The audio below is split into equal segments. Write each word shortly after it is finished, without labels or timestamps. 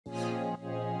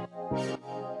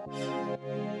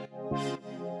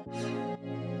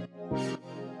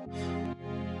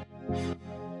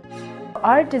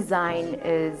Our design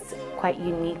is quite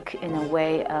unique in a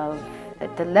way of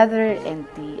the leather and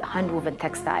the hand-woven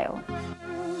textile.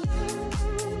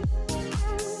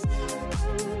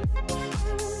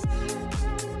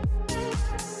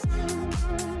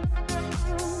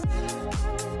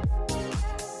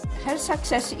 Her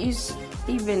success is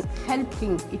even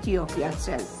helping Ethiopia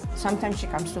itself. Sometimes she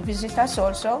comes to visit us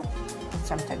also, and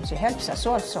sometimes she helps us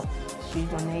also. She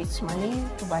donates money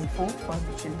to buy food for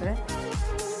the children.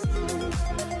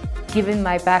 Given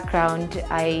my background,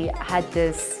 I had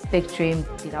this big dream.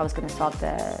 I was going to solve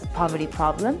the poverty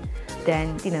problem.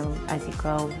 Then, as you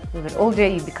grow a little bit older,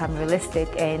 you become realistic,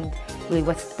 and really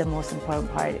what's the most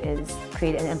important part is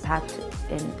create an impact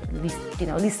in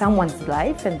at least someone's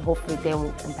life, and hopefully they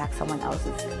will impact someone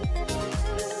else's.